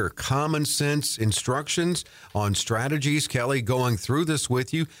 Clear, common sense instructions on strategies. Kelly going through this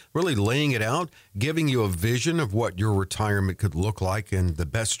with you, really laying it out, giving you a vision of what your retirement could look like and the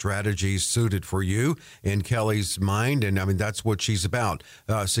best strategies suited for you in Kelly's mind. And I mean, that's what she's about,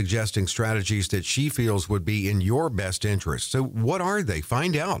 suggesting strategies that she feels would be in your best interest. So what are they?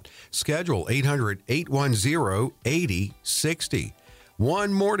 Find out. Schedule 800-810-8060.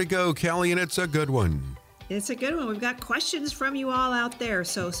 One more to go, Kelly, and it's a good one. It's a good one. We've got questions from you all out there.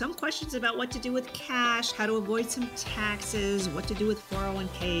 So some questions about what to do with cash, how to avoid some taxes, what to do with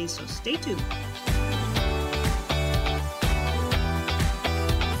 401ks. So stay tuned.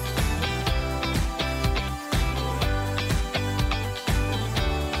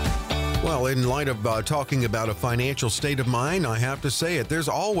 Well, in light of talking about a financial state of mind, I have to say it. There's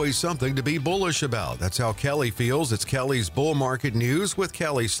always something to be bullish about. That's how Kelly feels. It's Kelly's Bull Market News with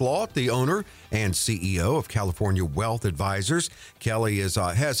Kelly Sloth, the owner and CEO of California Wealth Advisors. Kelly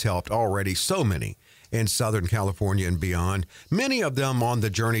has helped already so many in Southern California and beyond, many of them on the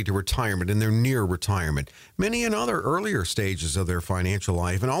journey to retirement and their near retirement, many in other earlier stages of their financial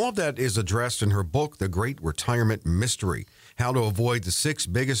life. And all of that is addressed in her book, The Great Retirement Mystery, How to Avoid the 6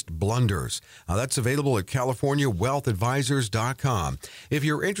 Biggest Blunders. That's available at CaliforniaWealthAdvisors.com. If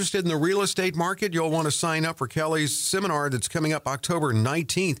you're interested in the real estate market, you'll want to sign up for Kelly's seminar that's coming up October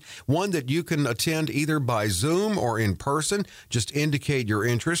 19th, one that you can attend either by Zoom or in person. Just indicate your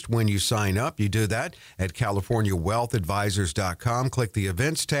interest when you sign up. You do that at CaliforniaWealthAdvisors.com. Click the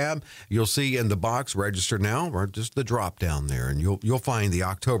events tab. You'll see in the box, register now, or just the drop down there, and you'll find the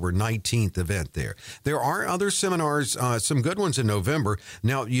October 19th event there. There are other seminars, some good ones in November.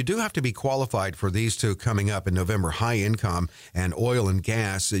 Now, you do have to be qualified for these two coming up in November, high income and oil and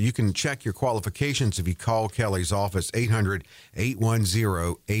gas. You can check your qualifications if you call Kelly's office,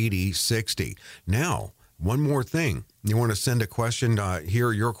 800-810-8060. Now, one more thing. You want to send a question,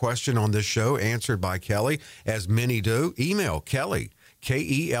 hear your question on this show answered by Kelly, as many do, email Kelly,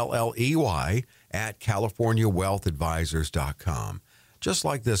 Kelley, at CaliforniaWealthAdvisors.com. Just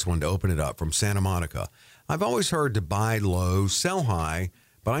like this one to open it up from Santa Monica. I've always heard to buy low, sell high,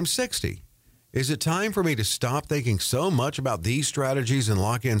 but I'm 60. Is it time for me to stop thinking so much about these strategies and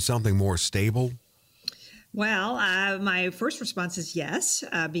lock in something more stable? Well, my first response is yes,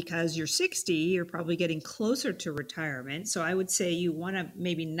 because you're 60, you're probably getting closer to retirement. So I would say you want to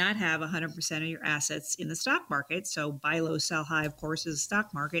maybe not have 100% of your assets in the stock market. So buy low, sell high, of course, is the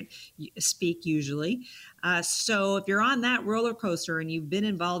stock market speak usually. So if you're on that roller coaster and you've been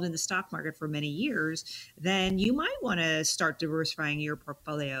involved in the stock market for many years, then you might want to start diversifying your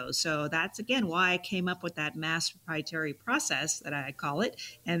portfolio. So that's, again, why I came up with that master proprietary process that I call it.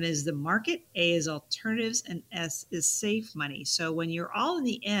 M is the market, A is alternatives, and S is safe money. So when you're all in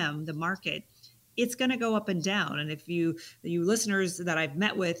the M, the market, it's going to go up and down. And if you listeners that I've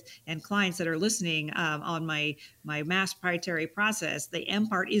met with and clients that are listening on my mass proprietary process, the M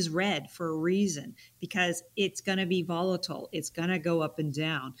part is red for a reason, because it's going to be volatile. It's going to go up and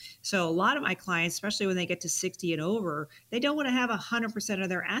down. So a lot of my clients, especially when they get to 60 and over, they don't want to have 100% of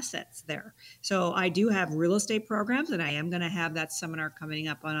their assets there. So I do have real estate programs, and I am going to have that seminar coming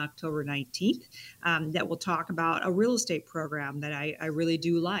up on October 19th that will talk about a real estate program that I really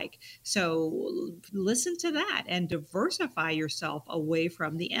do like. So listen to that and diversify yourself away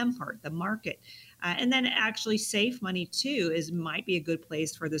from the M part, the market. And then actually safe money too might be a good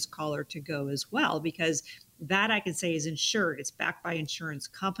place for this caller to go as well, because that I can say is insured. It's backed by insurance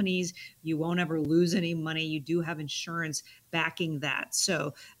companies. You won't ever lose any money. You do have insurance backing that.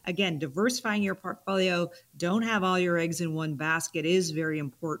 So again, diversifying your portfolio, don't have all your eggs in one basket is very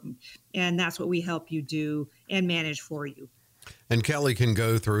important. And that's what we help you do and manage for you. And Kelly can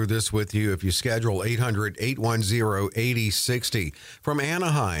go through this with you if you schedule 800-810-8060. From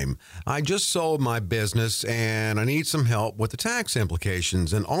Anaheim, I just sold my business and I need some help with the tax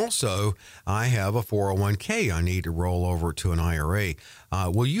implications. And also, I have a 401k I need to roll over to an IRA.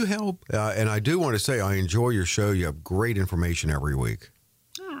 Will you help? And I do want to say I enjoy your show. You have great information every week.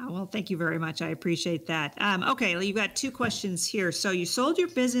 Well, thank you very much. I appreciate that. Okay, well, you've got two questions here. So you sold your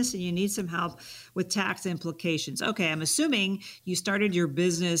business and you need some help with tax implications. Okay, I'm assuming you started your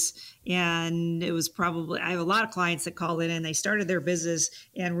business and it was probably, I have a lot of clients that call in and they started their business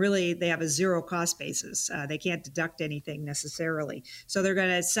and really they have a zero cost basis. They can't deduct anything necessarily. So they're going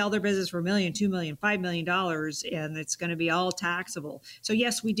to sell their business for $1 million, $2 million, $5 million, and it's going to be all taxable. So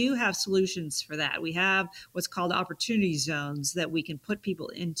yes, we do have solutions for that. We have what's called opportunity zones that we can put people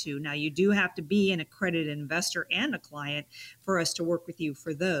into. Now, you do have to be an accredited investor and a client for us to work with you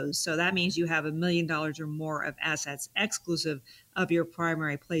for those. So that means you have $1 million or more of assets exclusive of your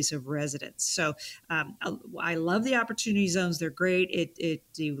primary place of residence. So I love the opportunity zones. They're great. It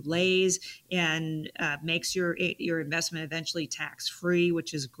delays and makes your investment eventually tax-free,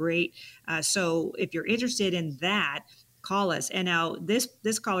 which is great. So if you're interested in that, call us. And now this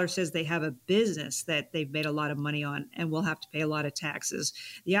caller says they have a business that they've made a lot of money on and will have to pay a lot of taxes.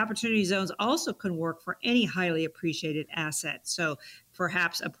 The opportunity zones also can work for any highly appreciated asset. So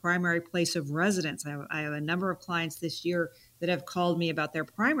perhaps a primary place of residence. I have a number of clients this year that have called me about their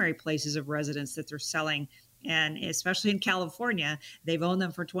primary places of residence that they're selling. And especially in California, they've owned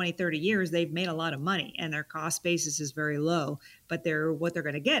them for 20, 30 years. They've made a lot of money and their cost basis is very low, but what they're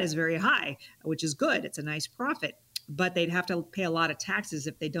going to get is very high, which is good. It's a nice profit. But they'd have to pay a lot of taxes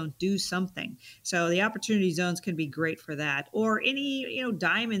if they don't do something. So the opportunity zones can be great for that. Or any,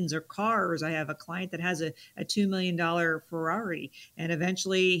 diamonds or cars. I have a client that has a $2 million Ferrari, and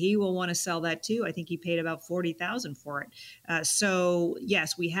eventually he will want to sell that too. I think he paid about $40,000 for it. So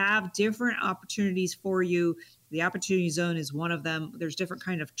yes, we have different opportunities for you. The opportunity zone is one of them. There's different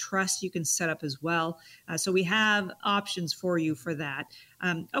kind of trusts you can set up as well. So we have options for you for that.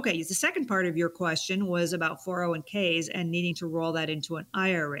 Okay, the second part of your question was about 401ks and needing to roll that into an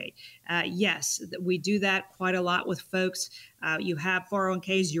IRA. Yes, we do that quite a lot with folks. You have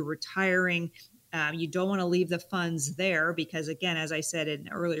 401ks, you're retiring. You don't want to leave the funds there because, again, as I said in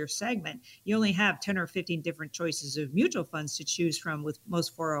an earlier segment, you only have 10 or 15 different choices of mutual funds to choose from with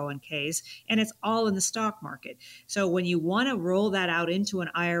most 401ks, and it's all in the stock market. So when you want to roll that out into an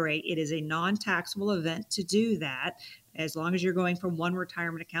IRA, it is a non-taxable event to do that. As long as you're going from one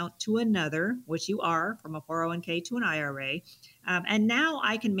retirement account to another, which you are, from a 401k to an IRA. And now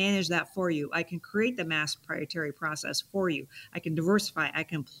I can manage that for you. I can create the mass proprietary process for you. I can diversify. I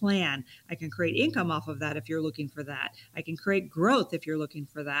can plan. I can create income off of that if you're looking for that. I can create growth if you're looking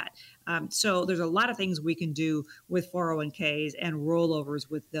for that. So there's a lot of things we can do with 401ks and rollovers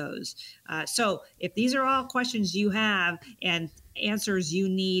with those. So if these are all questions you have and answers you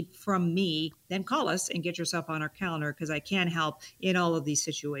need from me, then call us and get yourself on our calendar because I can help in all of these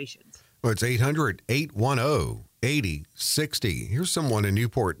situations. Well, it's 800-810-8060. Here's someone in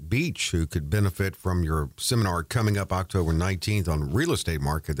Newport Beach who could benefit from your seminar coming up October 19th on real estate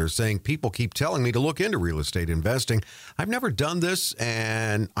market. They're saying people keep telling me to look into real estate investing. I've never done this,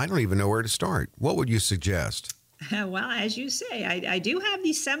 and I don't even know where to start. What would you suggest? Well, as you say, I do have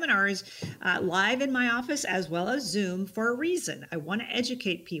these seminars live in my office as well as Zoom for a reason. I want to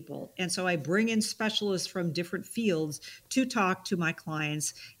educate people. And so I bring in specialists from different fields to talk to my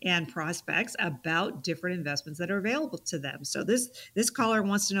clients and prospects about different investments that are available to them. So this caller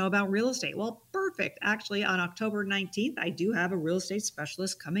wants to know about real estate. Well, perfect. Actually, on October 19th, I do have a real estate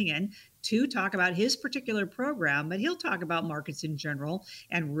specialist coming in to talk about his particular program, but he'll talk about markets in general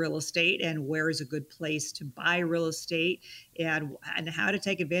and real estate and where is a good place to buy real estate and how to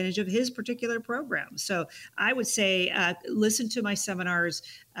take advantage of his particular program. So I would say listen to my seminars,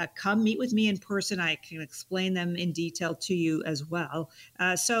 come meet with me in person. I can explain them in detail to you as well.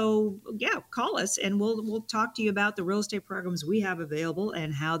 So call us and we'll talk to you about the real estate programs we have available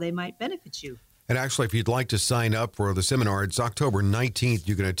and how they might benefit you. And actually, if you'd like to sign up for the seminar, it's October 19th.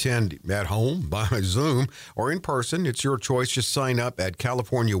 You can attend at home, by Zoom, or in person. It's your choice. Just sign up at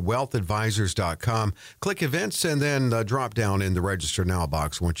CaliforniaWealthAdvisors.com. Click events and then drop down in the register now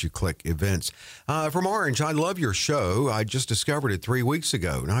box once you click events. From Orange, I love your show. I just discovered it 3 weeks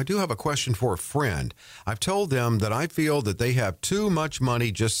ago. Now, I do have a question for a friend. I've told them that I feel that they have too much money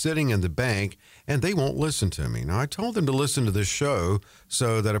just sitting in the bank, and they won't listen to me. Now, I told them to listen to this show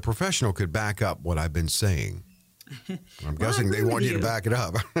so that a professional could back up what I've been saying. I'm guessing they want you to back it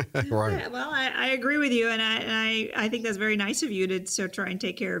up. Right. Yeah, well, I agree with you. And I think that's very nice of you to try and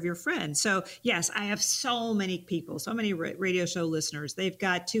take care of your friends. So, yes, I have so many people, so many radio show listeners. They've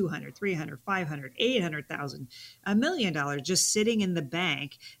got $200, $300, $500, $800,000, $1 million just sitting in the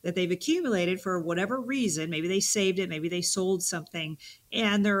bank that they've accumulated for whatever reason. Maybe they saved it. Maybe they sold something.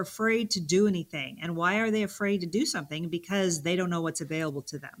 And they're afraid to do anything. And why are they afraid to do something? Because they don't know what's available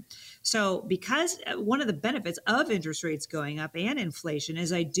to them. So because one of the benefits of interest rates going up and inflation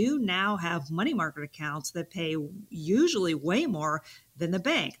is I do now have money market accounts that pay usually way more than the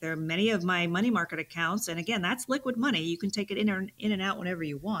bank. There are many of my money market accounts. And again, that's liquid money. You can take it in and out whenever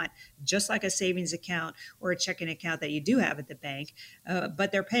you want, just like a savings account or a checking account that you do have at the bank.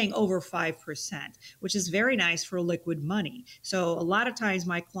 But they're paying over 5%, which is very nice for liquid money. So a lot of times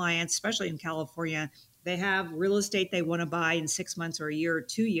my clients, especially in California, they have real estate they want to buy in 6 months or a year or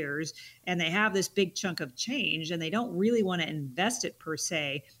 2 years, and they have this big chunk of change and they don't really want to invest it per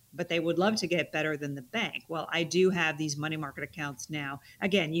se, but they would love to get better than the bank. Well, I do have these money market accounts now.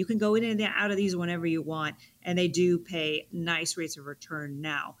 Again, you can go in and out of these whenever you want, and they do pay nice rates of return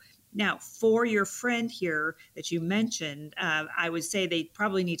now. Now, for your friend here that you mentioned, I would say they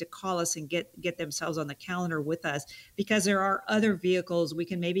probably need to call us and get themselves on the calendar with us, because there are other vehicles we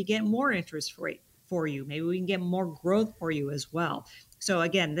can maybe get more interest rate for you. Maybe we can get more growth for you as well. So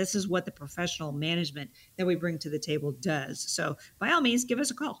again, this is what the professional management that we bring to the table does. So by all means, give us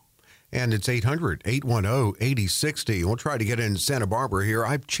a call. And it's 800-810-8060. We'll try to get in Santa Barbara here.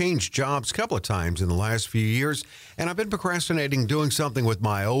 I've changed jobs a couple of times in the last few years, and I've been procrastinating doing something with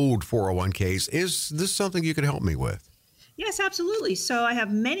my old 401ks. Is this something you could help me with? Yes, absolutely. So I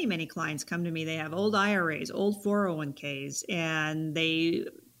have many, many clients come to me. They have old IRAs, old 401ks, and they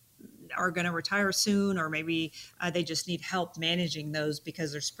are going to retire soon, or maybe they just need help managing those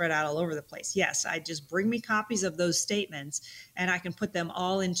because they're spread out all over the place. Yes, I just bring me copies of those statements and I can put them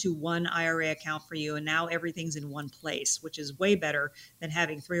all into one IRA account for you. And now everything's in one place, which is way better than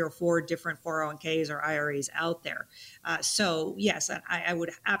having 3 or 4 different 401ks or IRAs out there. So yes, I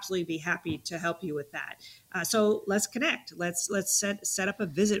would absolutely be happy to help you with that. So let's connect. Let's set up a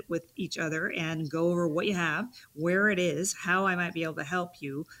visit with each other and go over what you have, where it is, how I might be able to help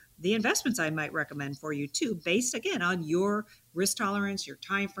you, the investments I might recommend for you too, based again on your risk tolerance, your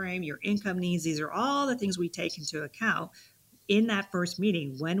time frame, your income needs. These are all the things we take into account in that first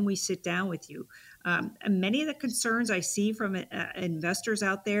meeting when we sit down with you. And many of the concerns I see from investors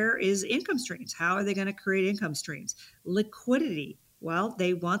out there is income streams. How are they going to create income streams? Liquidity. Well,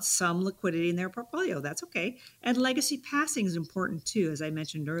 they want some liquidity in their portfolio. That's okay. And legacy passing is important too, as I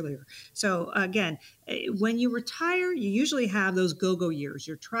mentioned earlier. So again, when you retire, you usually have those go-go years.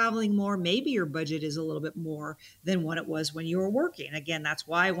 You're traveling more. Maybe your budget is a little bit more than what it was when you were working. Again, that's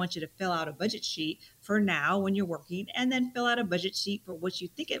why I want you to fill out a budget sheet for now when you're working, and then fill out a budget sheet for what you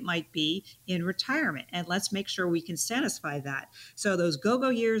think it might be in retirement. And let's make sure we can satisfy that. So those go-go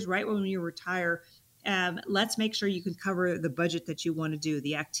years, right when you retire, let's make sure you can cover the budget that you want to do,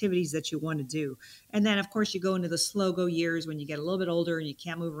 the activities that you want to do. And then, of course, you go into the slow-go years when you get a little bit older and you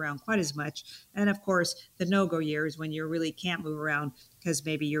can't move around quite as much. And, of course, the no-go years when you really can't move around because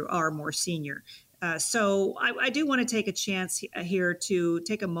maybe you are more senior. So I do want to take a chance here to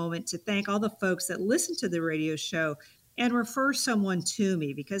take a moment to thank all the folks that listen to the radio show and refer someone to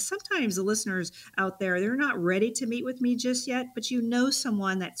me, because sometimes the listeners out there, they're not ready to meet with me just yet, but you know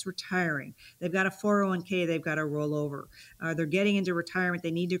someone that's retiring. They've got a 401k, they've got to roll over. They're getting into retirement,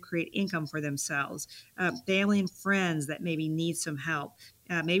 they need to create income for themselves. Family and friends that maybe need some help.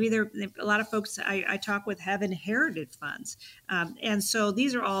 Maybe a lot of folks I talk with have inherited funds. And so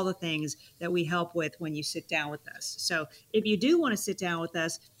these are all the things that we help with when you sit down with us. So if you do want to sit down with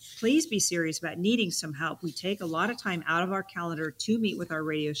us, please be serious about needing some help. We take a lot of time out of our calendar to meet with our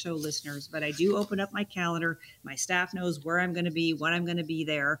radio show listeners, but I do open up my calendar. My staff knows where I'm going to be, when I'm going to be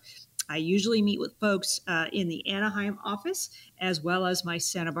there. I usually meet with folks in the Anaheim office as well as my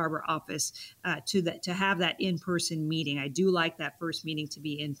Santa Barbara office to have that in-person meeting. I do like that first meeting to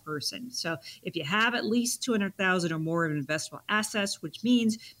be in person. So if you have at least $200,000 or more of investable assets, which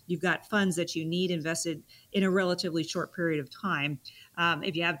means you've got funds that you need invested in a relatively short period of time.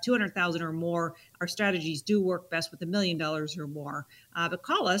 If you have $200,000 or more, our strategies do work best with $1 million or more. But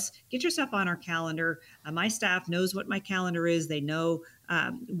call us, get yourself on our calendar. My staff knows what my calendar is. They know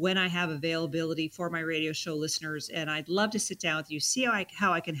when I have availability for my radio show listeners, and I'd love to sit down with you, see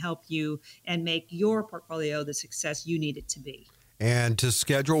how I can help you and make your portfolio the success you need it to be. And to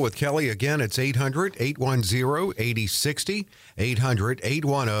schedule with Kelly, again, it's 800-810-8060,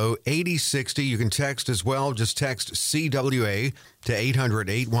 800-810-8060. You can text as well. Just text CWA to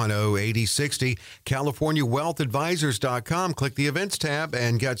 800-810-8060. CaliforniaWealthAdvisors.com. Click the events tab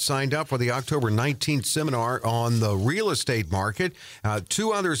and get signed up for the October 19th seminar on the real estate market.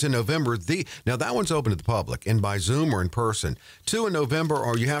 2 others in November. Now, that one's open to the public and by Zoom or in person. 2 in November,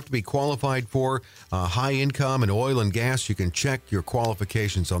 or you have to be qualified for high income and oil and gas. You can check your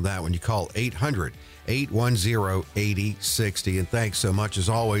qualifications on that when you call 800-810-8060. And thanks so much, as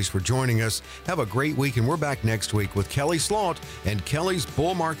always, for joining us. Have a great week, and we're back next week with Kelly Slaught and Kelly's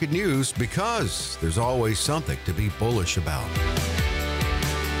Bull Market News, because there's always something to be bullish about.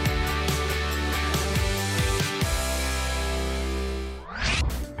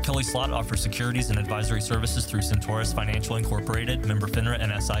 Kelly Slaught offers securities and advisory services through Centaurus Financial Incorporated, member FINRA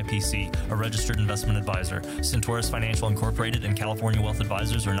and SIPC, a registered investment advisor. Centaurus Financial Incorporated and California Wealth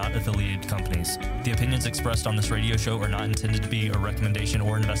Advisors are not affiliated companies. The opinions expressed on this radio show are not intended to be a recommendation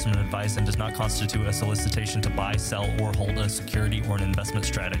or investment advice and does not constitute a solicitation to buy, sell, or hold a security or an investment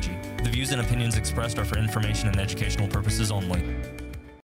strategy. The views and opinions expressed are for information and educational purposes only.